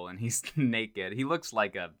pool and he's naked. He looks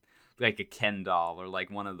like a Ken doll or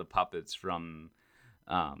one of the puppets from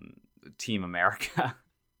Team America,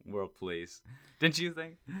 World Police. Didn't you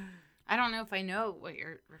think? I don't know if I know what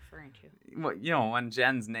you're referring to. Well, when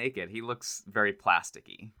Jen's naked, he looks very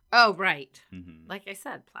plasticky. Oh, right. Mm-hmm. Like I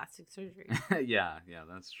said, plastic surgery. yeah,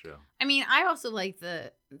 that's true. I mean, I also like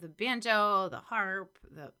the banjo, the harp,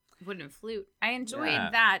 the wooden flute. I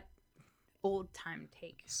enjoyed that old-time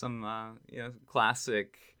take. Some,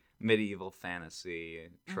 classic medieval fantasy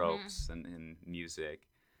tropes and music.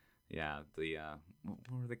 Yeah, what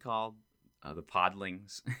were they called? The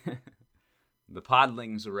Podlings. The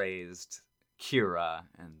Podlings raised Kira,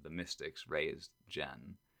 and the Mystics raised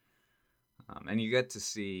Jen. And you get to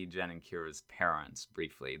see Jen and Kira's parents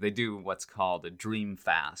briefly. They do what's called a dream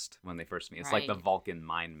fast when they first meet. It's like the Vulcan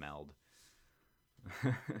mind meld.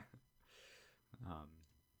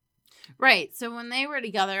 Right. So when they were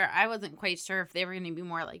together, I wasn't quite sure if they were going to be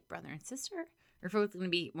more like brother and sister, or if it was going to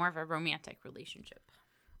be more of a romantic relationship.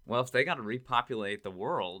 Well, if they got to repopulate the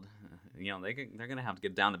world, they're going to have to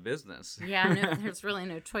get down to business. Yeah, no, there's really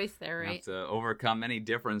no choice there, right? Have to overcome any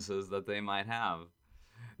differences that they might have.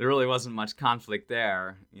 There really wasn't much conflict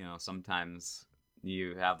there. Sometimes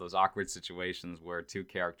you have those awkward situations where two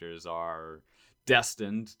characters are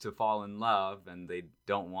destined to fall in love and they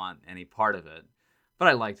don't want any part of it. But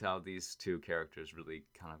I liked how these two characters really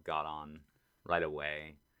kind of got on right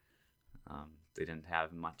away. They didn't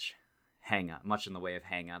have much in the way of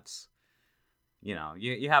hang-ups. You know,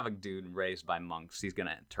 you have a dude raised by monks, he's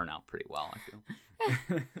gonna turn out pretty well, I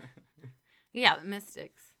feel. Yeah, the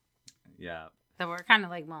mystics. Yeah. That were kind of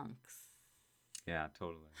like monks. Yeah,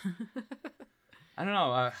 totally. I don't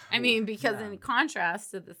know. I mean, because in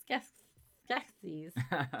contrast to the Skeksis,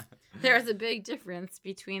 there's a big difference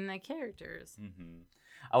between the characters. Mm-hmm.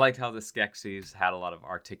 I liked how the Skeksis had a lot of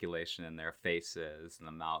articulation in their faces and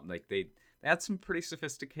the mouth. Like they had some pretty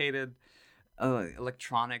sophisticated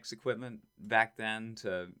electronics equipment back then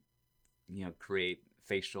to, you know, create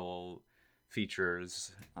facial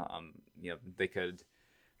features. You know, they could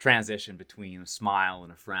transition between a smile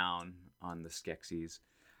and a frown on the Skeksis.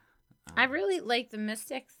 I really like the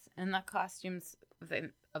mystics and the costumes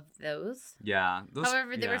of those. Yeah.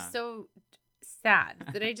 However, they were so sad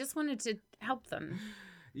that I just wanted to help them.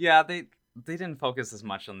 Yeah, they didn't focus as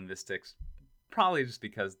much on the mystics, probably just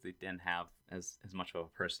because they didn't have as much of a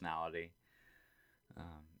personality.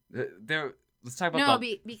 Let's talk about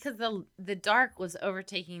because the dark was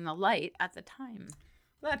overtaking the light at the time.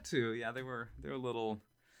 That too, yeah, they were a little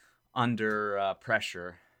under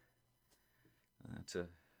pressure to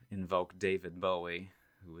invoke David Bowie,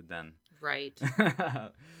 who would then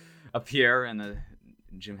appear in a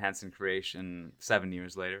Jim Henson creation 7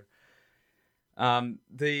 years later.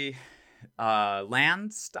 The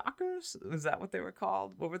Landstalkers, is that what they were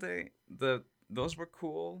called? What were they? Those were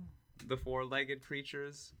cool. The four-legged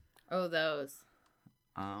creatures. Oh, those.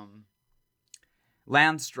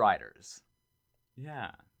 Landstriders.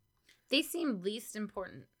 Yeah. They seemed least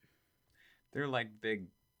important. They're like big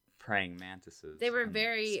praying mantises. They were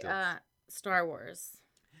very Star Wars.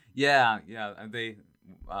 Yeah. They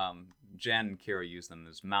Jen and Kira used them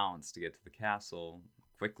as mounts to get to the castle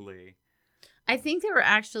quickly. I think they were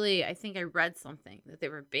actually, I read something that they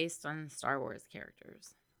were based on Star Wars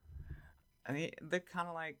characters. I mean, they're kind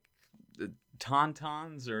of like the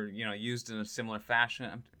Tauntauns, or, you know, used in a similar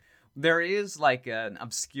fashion. There is like an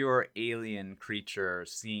obscure alien creature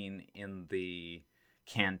seen in the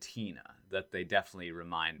cantina that they definitely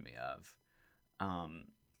remind me of.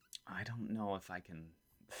 I don't know if I can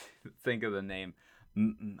think of the name.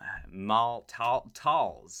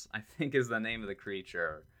 Tals, I think, is the name of the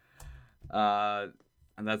creature. And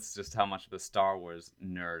that's just how much of a Star Wars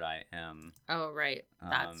nerd I am. Oh, right.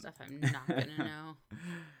 That stuff I'm not going to know.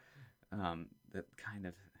 That kind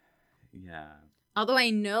of, yeah. Although I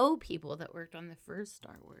know people that worked on the first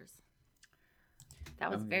Star Wars. That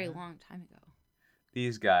was a very long time ago.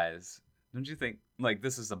 These guys, don't you think, like,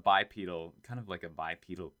 this is a bipedal, kind of like a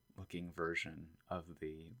bipedal looking version of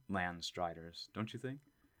the Landstriders, don't you think?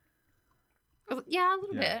 Yeah, a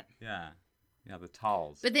little bit. Yeah. Yeah, the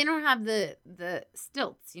Tals. But they don't have the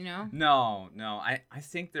stilts, you know? No. I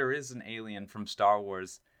think there is an alien from Star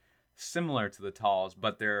Wars similar to the Tals,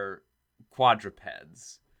 but they're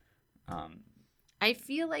quadrupeds. I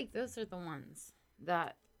feel like those are the ones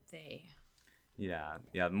that they... Yeah,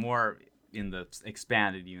 more in the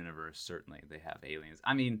expanded universe, certainly they have aliens.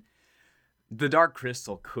 I mean, the Dark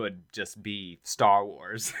Crystal could just be Star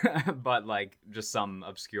Wars, but like just some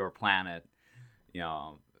obscure planet, you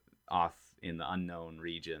know, off in the unknown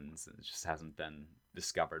regions. It just hasn't been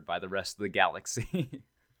discovered by the rest of the galaxy.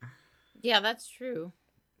 Yeah, that's true.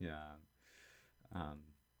 Yeah.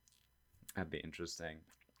 That'd be interesting.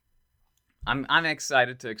 I'm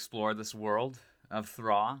excited to explore this world of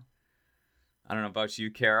Thraw. I don't know about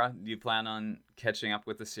you, Kara. Do you plan on catching up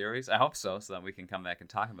with the series? I hope so that we can come back and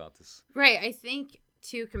talk about this. Right. I think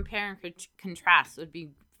to compare and contrast would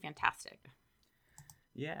be fantastic.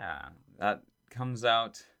 Yeah. That comes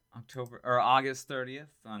out August 30th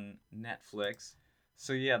on Netflix.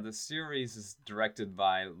 So yeah, the series is directed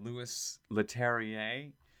by Louis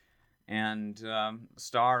Leterrier and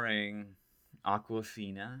starring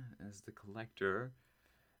Awkwafina as the Collector,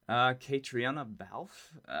 Catriona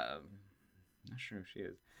Balfe. Not sure if she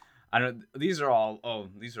is. I don't. These are all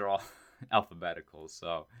alphabetical.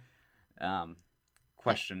 So,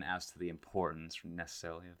 question as to the importance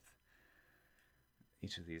necessarily of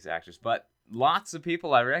each of these actors, but lots of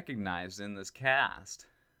people I recognize in this cast,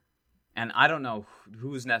 and I don't know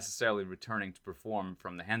who's necessarily returning to perform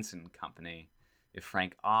from the Henson Company. If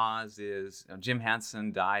Frank Oz is, Jim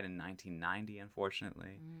Henson died in 1990,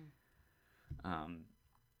 unfortunately.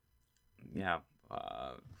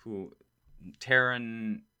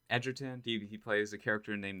 Taron Egerton, he plays a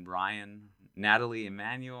character named Ryan. Natalie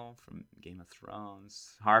Emanuel from Game of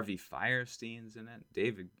Thrones. Harvey Fierstein's in it.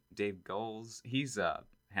 Dave Goelz, he's a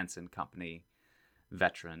Henson Company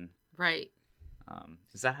veteran. Right.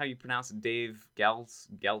 Is that how you pronounce it? Dave Geltz?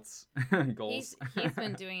 Goals? He's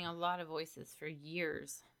been doing a lot of voices for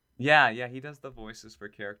years. Yeah, he does the voices for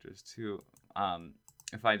characters too.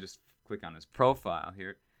 If I just click on his profile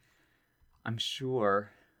here, I'm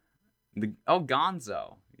sure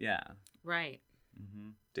Gonzo. Yeah. Right. Mm-hmm.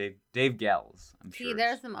 Dave Gells. I'm sure. See,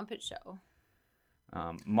 there's the Muppet Show.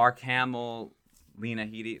 Mark Hamill, Lena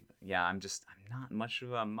Headey. Yeah, I'm not much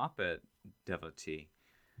of a Muppet devotee.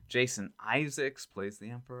 Jason Isaacs plays the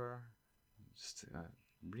Emperor. Just a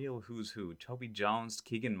real who's who. Toby Jones,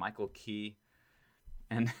 Keegan-Michael Key,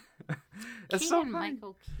 and that's so funny.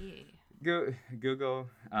 Keegan-Michael Key. Gugu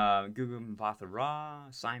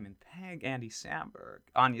Mbatha-Raw, Simon Pegg, Andy Samberg,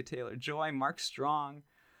 Anya Taylor-Joy, Mark Strong,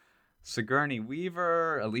 Sigourney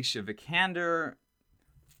Weaver, Alicia Vikander,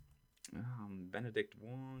 Benedict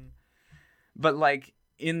Wong. But like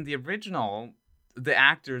in the original,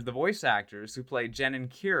 the voice actors who played Jen and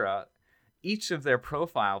Kira, each of their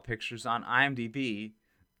profile pictures on IMDb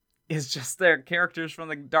is just their characters from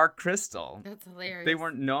the Dark Crystal. That's hilarious. They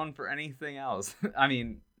weren't known for anything else. I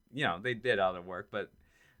mean, they did other work, but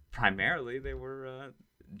primarily they were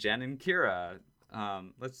Jen and Kira.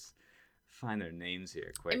 Let's find their names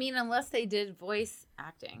here quick. I mean, unless they did voice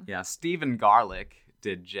acting. Yeah, Stephen Garlick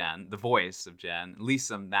did Jen, the voice of Jen.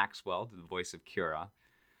 Lisa Maxwell did the voice of Kira.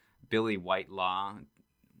 Billy Whitelaw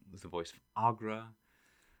was the voice of Agra.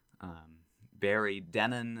 Barry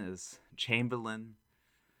Denon is Chamberlain.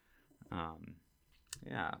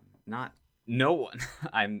 No one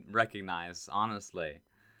I recognize, honestly.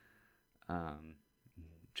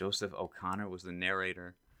 Joseph O'Connor was the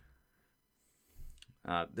narrator.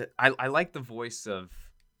 I like the voice of,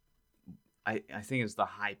 I think it's the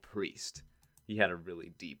High Priest. He had a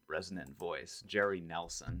really deep, resonant voice. Jerry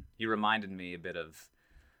Nelson. He reminded me a bit of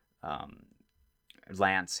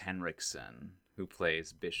Lance Henriksen, who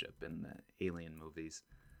plays Bishop in the Alien movies.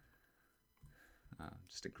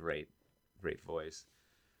 Just a great voice.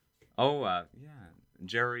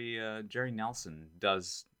 Jerry Nelson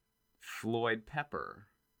does Floyd Pepper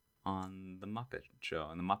on The Muppet Show,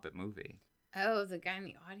 in the Muppet movie. Oh, the guy in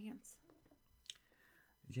the audience?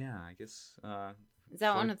 Yeah, I guess. Is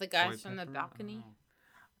that one of the guys from the balcony?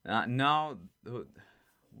 No.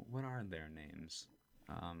 What are their names?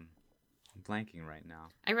 I'm blanking right now.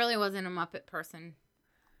 I really wasn't a Muppet person.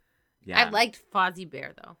 Yeah. I liked Fozzie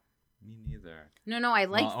Bear, though. Me neither. No, I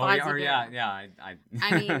liked Fozzie Bear. Yeah.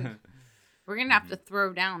 I mean, we're going to have to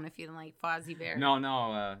throw down if you don't like Fozzie Bear. No.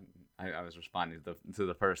 I was responding to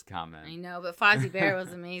the first comment. I know, but Fozzie Bear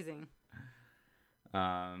was amazing.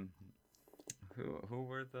 Who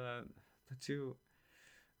were the two?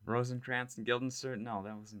 Rosencrantz and Guildenstern? No,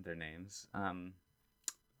 that wasn't their names.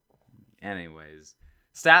 Anyways,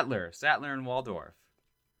 Statler and Waldorf.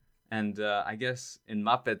 And I guess in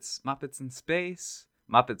Muppets in Space,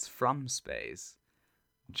 Muppets from Space,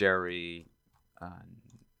 Jerry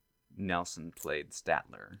Nelson played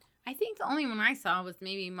Statler. I think the only one I saw was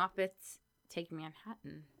maybe Muppets Take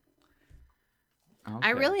Manhattan. Okay.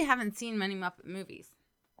 I really haven't seen many Muppet movies.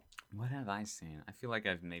 What have I seen? I feel like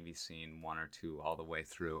I've maybe seen one or two all the way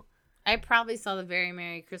through. I probably saw the Very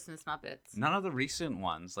Merry Christmas Muppets. None of the recent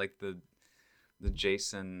ones, like the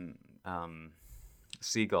Jason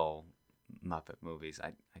Segel Muppet movies.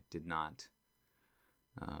 I did not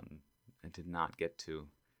get to.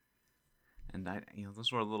 And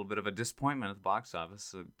those were a little bit of a disappointment at the box office.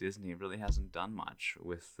 So Disney really hasn't done much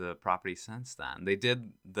with the property since then. They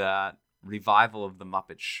did that revival of the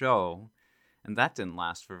Muppet Show, and that didn't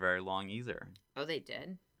last for very long either. Oh, they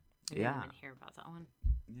did? I didn't even hear about that one.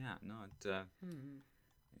 Yeah, no, it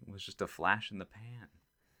was just a flash in the pan.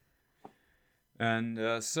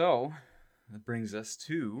 And so that brings us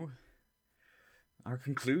to our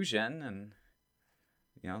conclusion,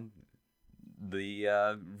 and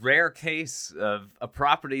the rare case of a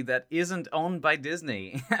property that isn't owned by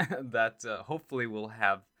Disney that hopefully will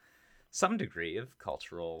have some degree of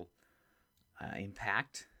cultural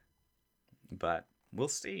impact, but we'll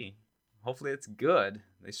see. Hopefully it's good.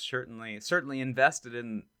 They certainly invested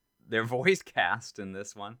in their voice cast in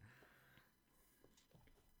this one.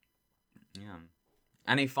 Yeah.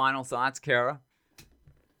 Any final thoughts, Kara?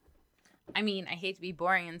 I mean, I hate to be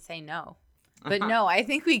boring and say no. But no, I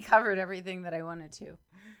think we covered everything that I wanted to.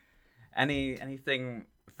 Anything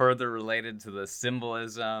further related to the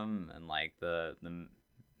symbolism and like the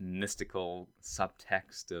mystical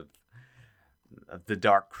subtext of the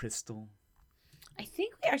Dark Crystal? I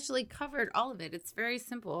think we actually covered all of it. It's very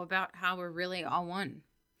simple about how we're really all one.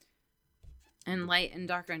 And light and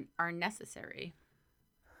dark are necessary.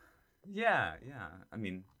 Yeah. I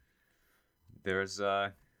mean, there's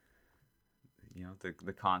the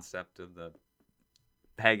concept of the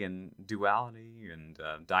pagan duality and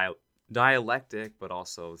dialectic, but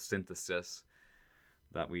also synthesis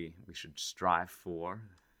that we should strive for.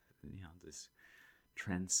 This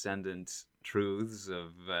transcendent truths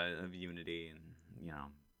of unity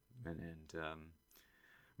and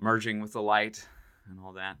merging with the light and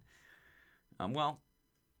all that. Well,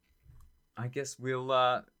 I guess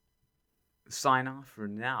we'll sign off for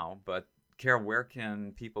now, but Kara, where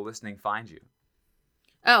can people listening find you?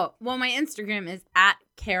 Oh, well, my Instagram is at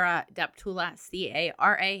Kara Deptula,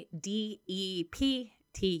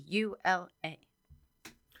 CARADEPTULA.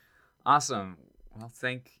 Awesome. Well,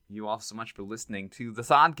 thank you all so much for listening to the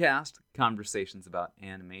Thodcast, conversations about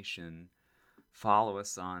animation. Follow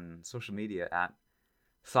us on social media at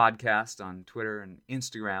Thodcast on Twitter and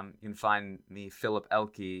Instagram. You can find me, Philip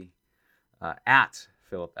Elke, at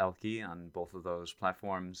Philip Elke on both of those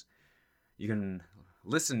platforms. You can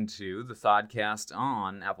listen to the Thodcast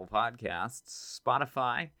on Apple Podcasts,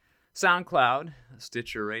 Spotify, SoundCloud,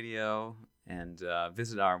 Stitcher Radio, and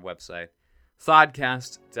visit our website,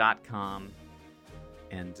 thodcast.com.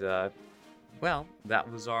 And, well,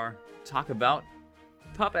 that was our talk about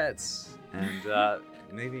puppets, and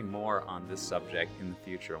maybe more on this subject in the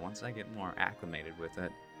future once I get more acclimated with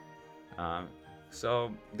it.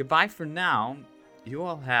 So, goodbye for now. You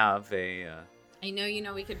all have a... I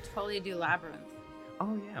know, we could totally do Labyrinth.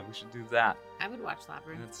 Oh, yeah, we should do that. I would watch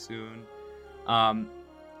Labyrinth. That's soon.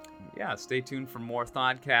 Yeah, stay tuned for more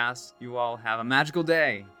Thodcasts. You all have a magical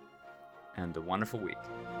day and a wonderful week.